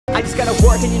I just gotta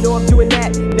work and you know I'm doing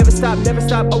that. Never stop,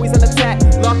 always on attack.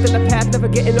 Locked in the path, never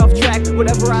getting off track.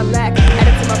 Whatever I lack, add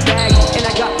it to my bag. And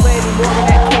I got plenty more where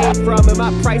that came from. And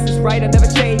my price is right, I never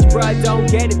change, bruh. Don't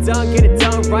get it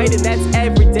done right. And that's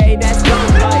every day, that's young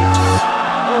life.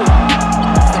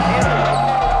 That's the anthem right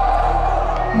there.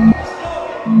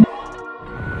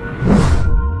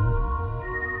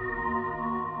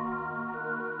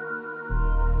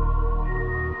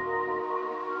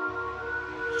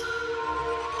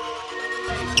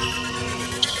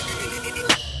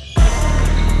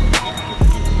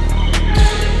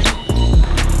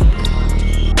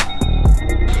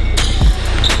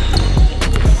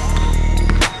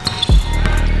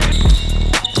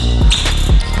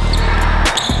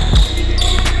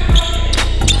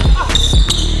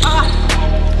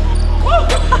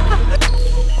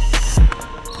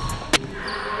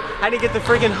 I didn't get the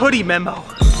friggin' hoodie memo.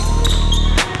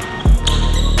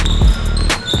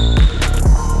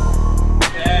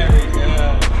 There we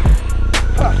go.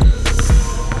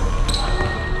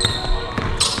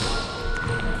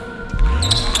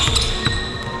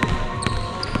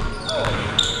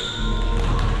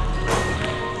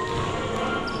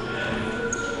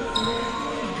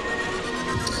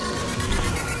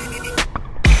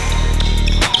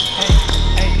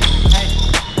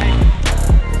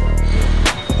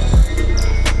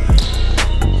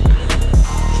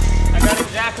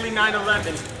 Exactly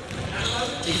 9/11.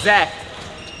 Exact.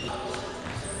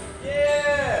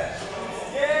 Yeah!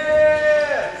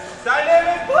 Yeah!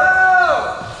 Dynamic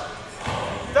blow!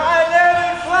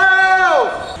 Dynamic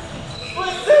blow!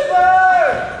 Split scissor!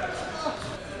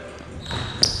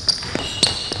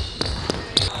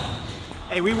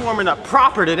 Hey, we warming up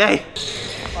proper today.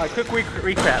 All right, quick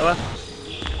recap.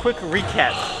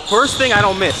 First thing I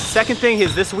don't miss. Second thing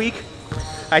is this week.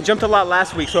 I jumped a lot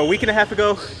last week, so a week and a half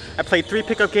ago, I played 3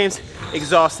 pickup games,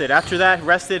 exhausted. After that,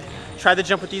 rested, tried to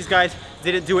jump with these guys,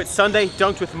 didn't do it. Sunday,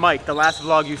 dunked with Mike, the last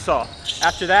vlog you saw.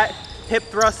 After that, hip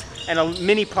thrust and a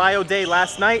mini plyo day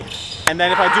last night. And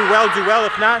then if I do well, do well.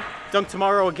 If not, dunk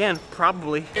tomorrow again,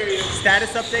 probably.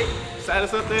 Status update?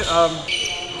 Status update?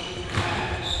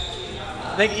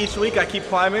 I think each week I keep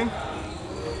climbing.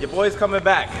 Your boy's coming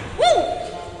back. Woo!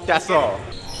 That's all.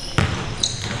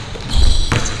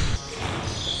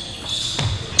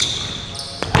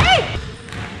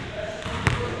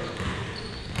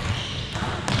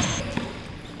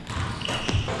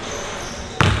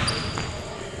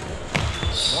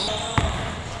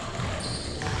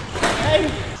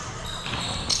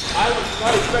 I was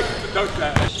not expecting to dunk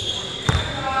that.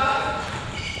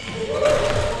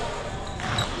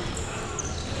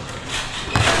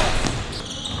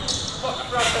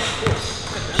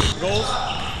 Goals?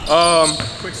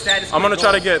 Quick status. I'm gonna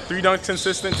try to get 3 dunks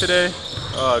consistent today.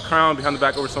 Crown behind the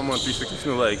back over someone, 360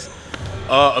 between the legs.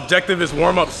 Objective is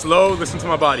warm up slow, listen to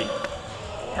my body.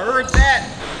 Heard that.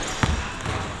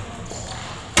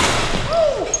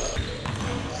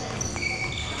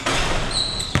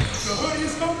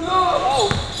 Oh,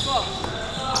 fuck.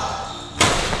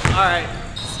 All right.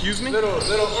 Excuse me? Little.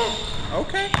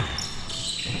 Okay.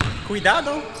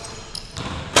 Cuidado.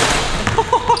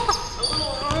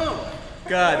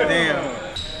 God damn.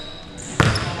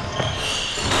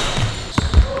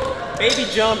 Baby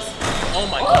jumps. Oh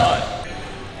my God.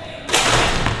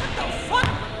 What the fuck?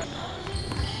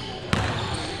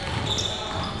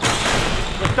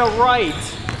 With the right.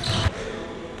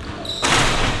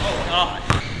 Oh God.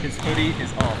 His hoodie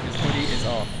is off. His hoodie is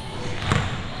off.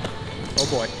 Oh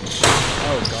boy.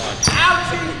 Oh God.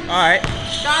 Ouchie! Alright.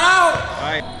 Got out!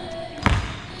 Alright.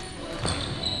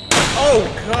 Oh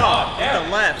God. Yeah. The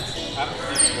left.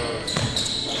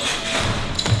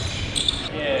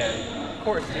 Yeah. Of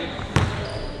course, dude.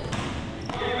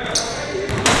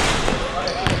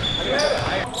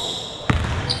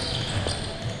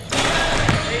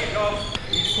 There you go.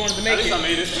 You just wanted to make it. I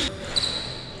made it.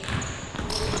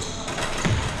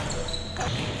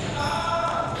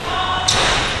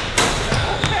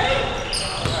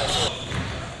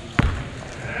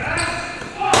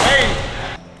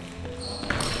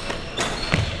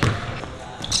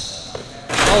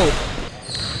 Oh.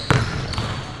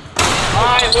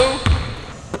 Alright, Lou.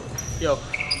 Yo,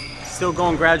 still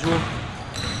going gradual.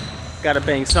 Gotta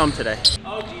bang some today.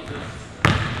 Oh, Jesus.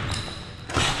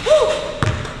 Woo!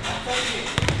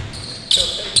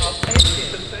 I'll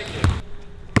take it.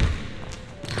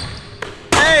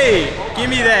 Hey, give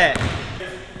me that.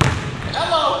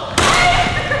 Hello.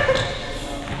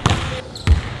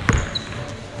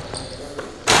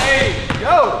 Hey,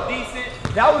 yo, decent.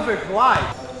 That was a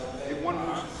glide.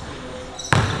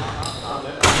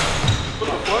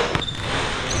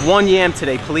 One yam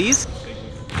today, please.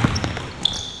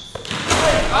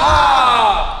 Ah!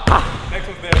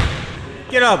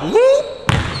 it up. Woo!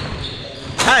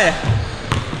 Hi.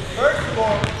 First of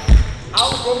all, I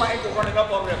would roll my ankle running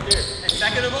up all the way up there. And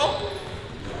second of all,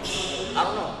 I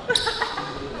don't know.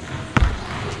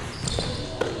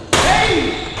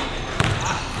 Hey!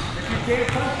 If you can't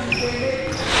punch, you can't make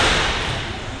it.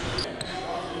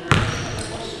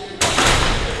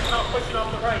 not pushing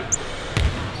off the right.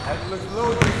 That looks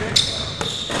low, dude.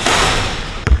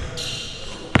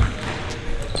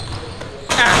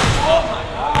 Oh my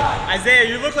God. Isaiah,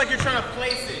 you look like you're trying to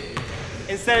place it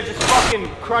instead of just fucking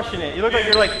crushing it. You look like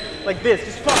you're like this.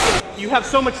 Just fucking, you have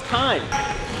so much time.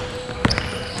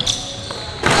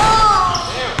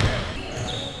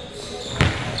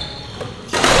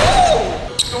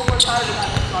 So much higher than that,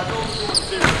 so I don't feel it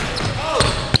serious.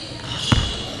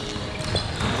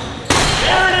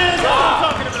 There it is! That's what I'm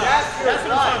talking about. That's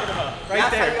what I'm talking about. Right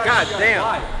there. God damn.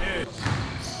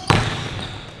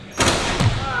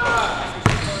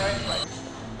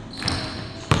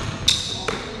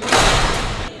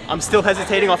 I'm still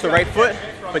hesitating off the right foot,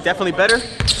 but definitely better.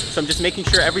 So I'm just making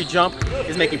sure every jump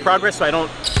is making progress so I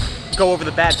don't go over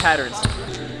the bad patterns.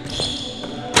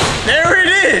 There it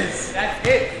is! That's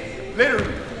it.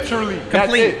 Literally. Truly.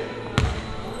 Complete. That's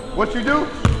it. What you do?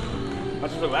 I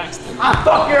just relaxed. I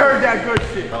fucking heard that good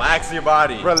shit. Relax your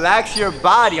body. Relax your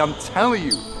body, I'm telling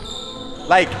you.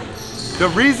 Like, the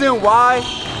reason why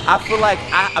I feel like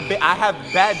I have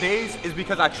bad days is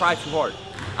because I try too hard.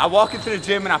 I walk into the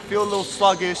gym and I feel a little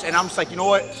sluggish and I'm just like, you know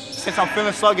what? Since I'm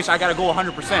feeling sluggish, I gotta go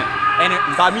 100%. And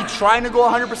by me trying to go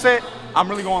 100%, I'm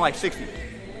really going like 60.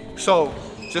 So,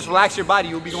 just relax your body,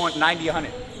 you'll be going 90,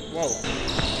 100. Whoa.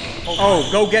 Oh,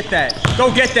 go get that.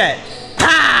 Go get that.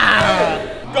 Ah!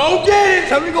 Go get it!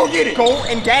 Tell me to go get it! Go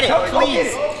and get it, Tell me to go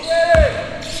please. get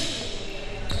it!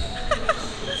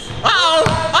 Uh-oh!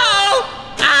 Uh-oh!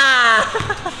 Ah!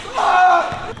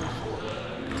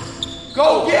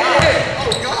 Go get it!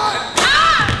 Oh God!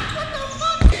 Ah! What the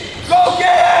fuck? Go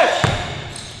get it!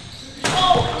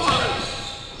 Oh God!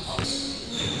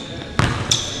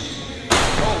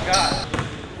 Oh God!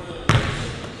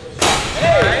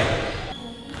 Hey!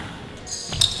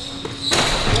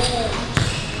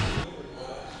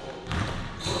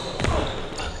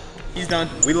 He's done.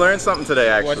 We learned something today,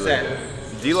 actually. What's that?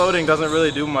 Deloading doesn't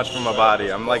really do much for my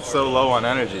body. I'm like so low on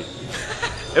energy.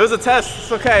 It was a test.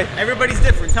 It's okay. Everybody's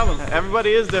different. Tell them.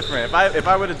 Everybody is different. If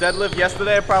I would have deadlift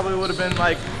yesterday, I probably would have been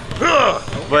like, ugh!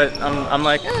 But I'm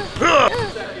like, ugh!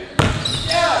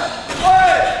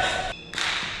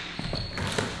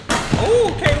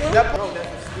 Oh, Caleb. That bro, that's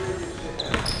a serious shit.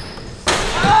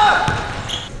 Ah!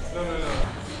 No.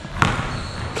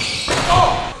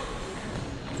 Oh!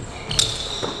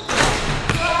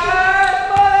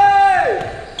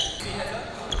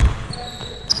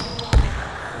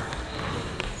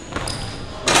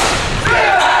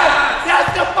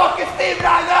 That's the fucking Steven I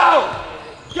know!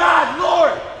 God,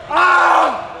 Lord! Oh!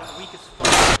 Weak as fuck.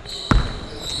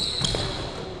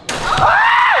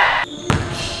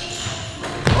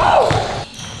 Oh!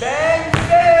 Bang,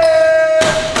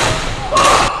 bang!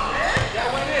 Oh! That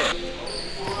went in.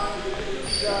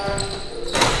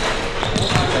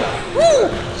 Woo!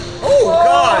 Oh,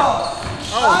 God!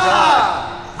 Oh, God!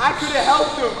 I could have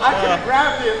helped him. I could have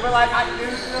grabbed it, but like I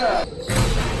didn't.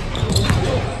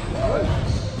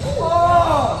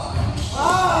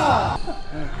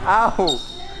 Ow!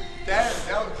 That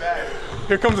was bad.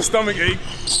 Here comes the stomach ache.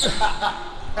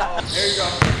 There you go.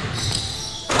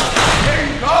 There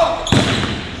you go.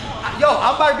 Yo,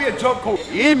 I'm about to be a jump coach.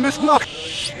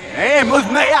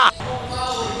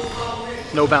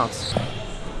 No bounce.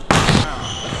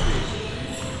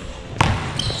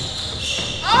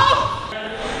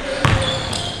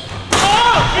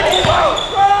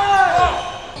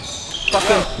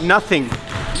 Fucking nothing.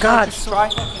 God. Try.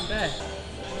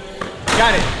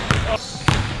 Got it.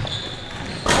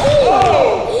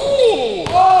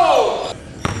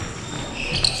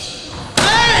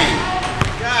 Hey!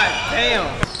 God damn.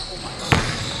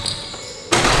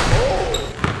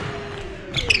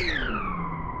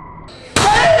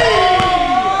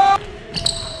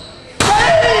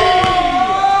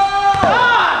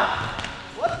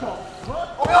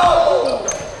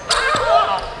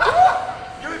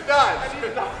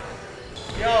 You're done.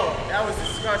 Yo, that was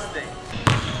disgusting.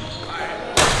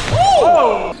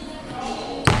 Oh!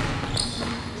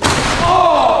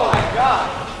 Oh my God!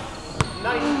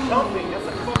 Not even jumping, that's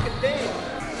a fucking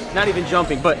thing. Not even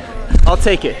jumping, but I'll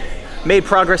take it. Made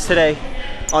progress today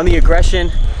on the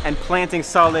aggression and planting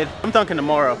solid. I'm dunking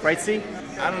tomorrow, right, C?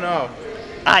 I don't know.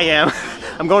 I am.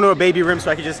 I'm going to a baby room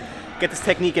so I can just get this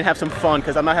technique and have some fun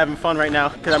because I'm not having fun right now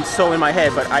because I'm so in my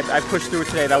head, but I pushed through it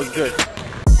today. That was good.